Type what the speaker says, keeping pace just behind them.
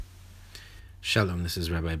Shalom, this is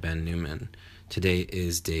Rabbi Ben Newman. Today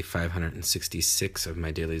is day 566 of my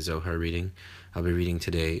daily Zohar reading. I'll be reading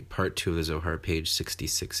today part 2 of the Zohar, page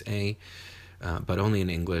 66a, but only in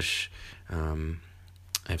English. I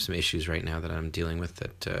have some issues right now that I'm dealing with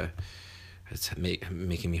that it's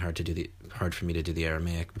making me hard for me to do the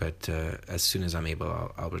Aramaic, but as soon as I'm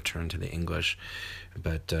able, I'll return to the English.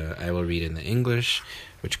 But I will read in the English,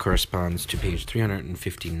 which corresponds to page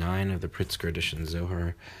 359 of the Pritzker edition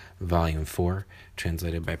Zohar, Volume 4,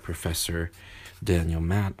 translated by Professor Daniel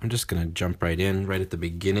Matt. I'm just going to jump right in, right at the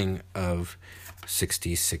beginning of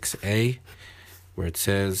 66a, where it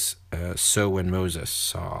says, So when Moses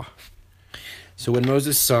saw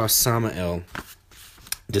Samael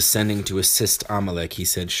descending to assist Amalek, he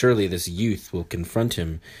said, Surely this youth will confront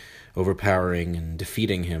him, overpowering and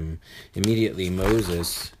defeating him. Immediately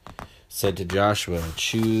Moses said to Joshua,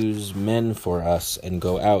 Choose men for us and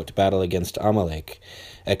go out, battle against Amalek.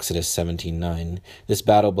 Exodus 17:9. This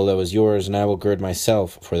battle below is yours, and I will gird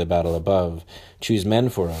myself for the battle above. Choose men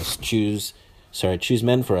for us,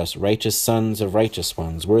 righteous sons of righteous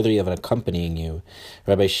ones, worthy of accompanying you.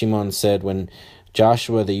 Rabbi Shimon said, When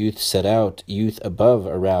Joshua the youth set out, youth above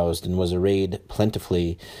aroused and was arrayed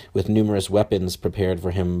plentifully, with numerous weapons prepared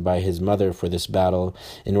for him by his mother for this battle,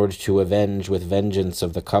 in order to avenge with vengeance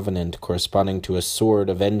of the covenant, corresponding to a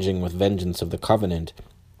sword avenging with vengeance of the covenant.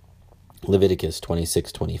 Leviticus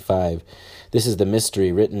 26:25. This is the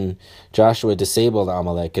mystery written. Joshua disabled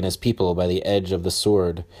Amalek and his people by the edge of the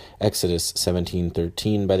sword. Exodus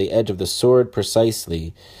 17:13. By the edge of the sword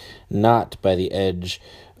precisely, not by the edge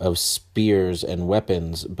of spears and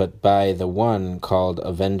weapons, but by the one called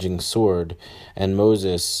avenging sword. And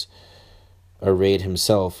Moses arrayed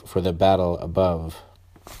himself for the battle above.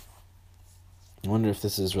 I wonder if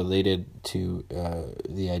this is related to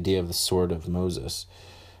the idea of the sword of Moses.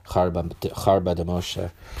 Charba de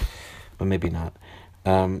Moshe, but maybe not.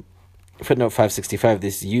 Footnote 565,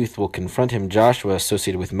 this youth will confront him. Joshua,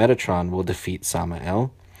 associated with Metatron, will defeat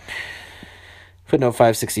Samael. Footnote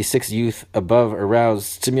 566, youth above aroused,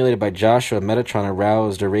 stimulated by Joshua, Metatron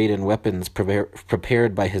aroused, arrayed in weapons,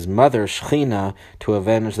 prepared by his mother, Shechina, to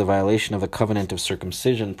avenge the violation of the covenant of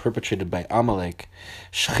circumcision perpetrated by Amalek.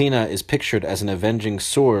 Shechina is pictured as an avenging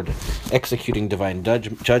sword, executing divine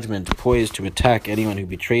judgment, poised to attack anyone who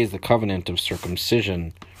betrays the covenant of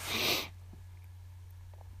circumcision.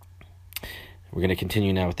 We're going to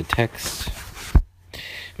continue now with the text.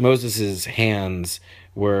 Moses' hands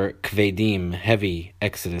were kvedim, heavy,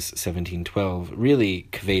 Exodus 17:12. Really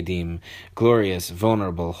kvedim, glorious,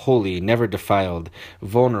 vulnerable, holy, never defiled,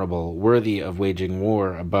 vulnerable, worthy of waging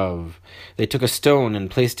war above. They took a stone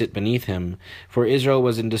and placed it beneath him, for Israel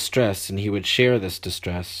was in distress, and he would share this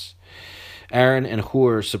distress. Aaron and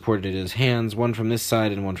Hur supported his hands, one from this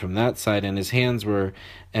side and one from that side, and his hands were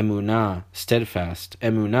emunah, steadfast.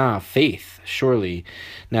 Emunah, faith, surely.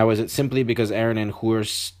 Now, is it simply because Aaron and Hur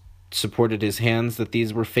supported his hands that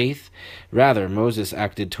these were faith? Rather, Moses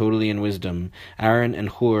acted totally in wisdom. Aaron and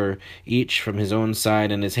Hur, each from his own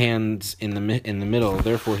side, and his hands in the middle.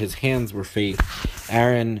 Therefore, his hands were faith.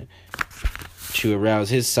 Aaron to arouse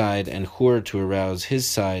his side, and Hur to arouse his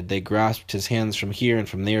side. They grasped his hands from here and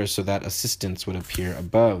from there so that assistance would appear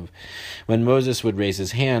above. When Moses would raise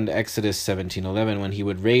his hand, Exodus 17:11, when he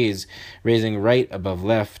would raising right above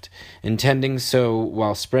left, intending so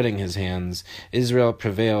while spreading his hands, Israel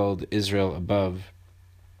prevailed, Israel above.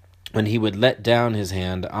 When he would let down his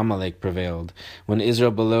hand, Amalek prevailed. When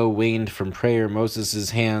Israel below waned from prayer,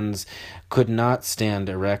 Moses' hands could not stand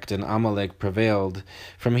erect, and Amalek prevailed.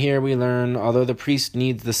 From here we learn, although the priest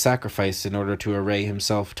needs the sacrifice in order to array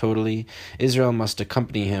himself totally, Israel must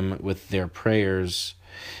accompany him with their prayers.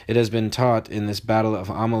 It has been taught in this battle of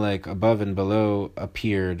Amalek, above and below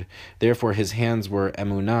appeared. Therefore his hands were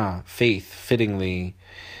emunah, faith, fittingly.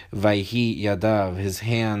 Vayhi yadav, his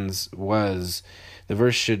hands was. The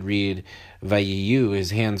verse should read, Vayiyu,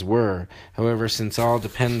 his hands were. However, since all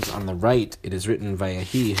depends on the right, it is written,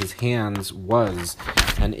 Vayahi, his hands was.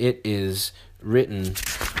 And it is written,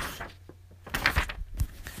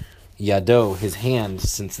 Yado, his hand,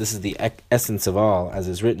 since this is the essence of all, as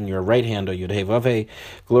is written, your right hand, O Yudhe Vave,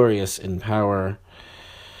 glorious in power.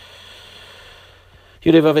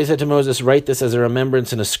 Yudhe Vave said to Moses, Write this as a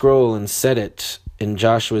remembrance in a scroll and set it in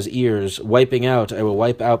Joshua's ears. I will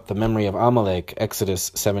wipe out the memory of Amalek.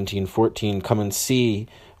 Exodus 17:14. Come and see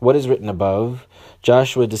what is written above.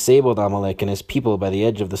 Joshua disabled Amalek and his people by the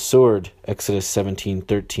edge of the sword. Exodus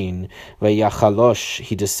 17:13. Vayachalosh,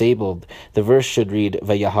 he disabled. The verse should read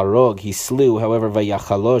Vayaharog, he slew. However,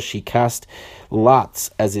 Vayachalosh, he cast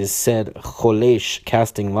lots, as is said, Cholesh,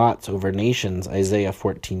 casting lots over nations. Isaiah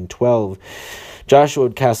 14:12. Joshua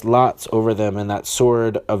would cast lots over them, and that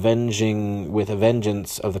sword, avenging with a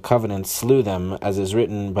vengeance of the covenant, slew them, as is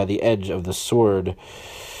written, by the edge of the sword.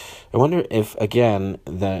 I wonder if, again,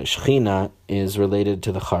 the Shechina is related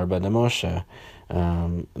to the Charba de Moshe,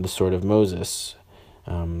 the sword of Moses.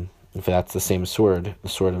 If that's the same sword, the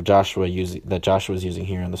sword of Joshua that Joshua is using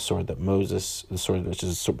here, and the sword that Moses, the sword which is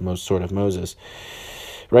the sword of Moses.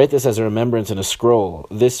 Write this as a remembrance in a scroll,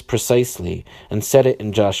 this precisely, and set it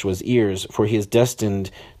in Joshua's ears, for he is destined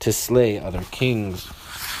to slay other kings.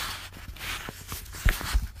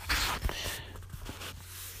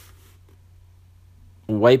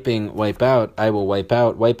 Wipe out, I will wipe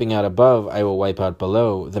out. Wiping out above, I will wipe out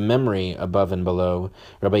below. The memory above and below.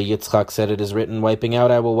 Rabbi Yitzchak said, it is written, wiping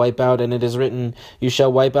out, I will wipe out, and it is written, you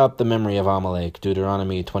shall wipe out the memory of Amalek.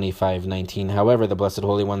 Deuteronomy 25:19. However, the Blessed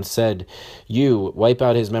Holy One said, you wipe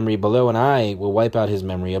out his memory below, and I will wipe out his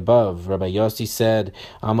memory above. Rabbi Yossi said,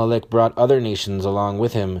 Amalek brought other nations along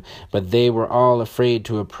with him, but they were all afraid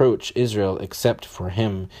to approach Israel except for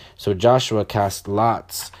him. So Joshua cast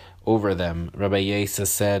lots over them. Rabbi Yesa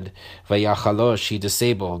said, Vayachalosh, he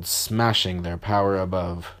disabled, smashing their power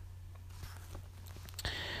above.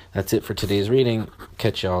 That's it for today's reading.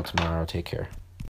 Catch you all tomorrow. Take care.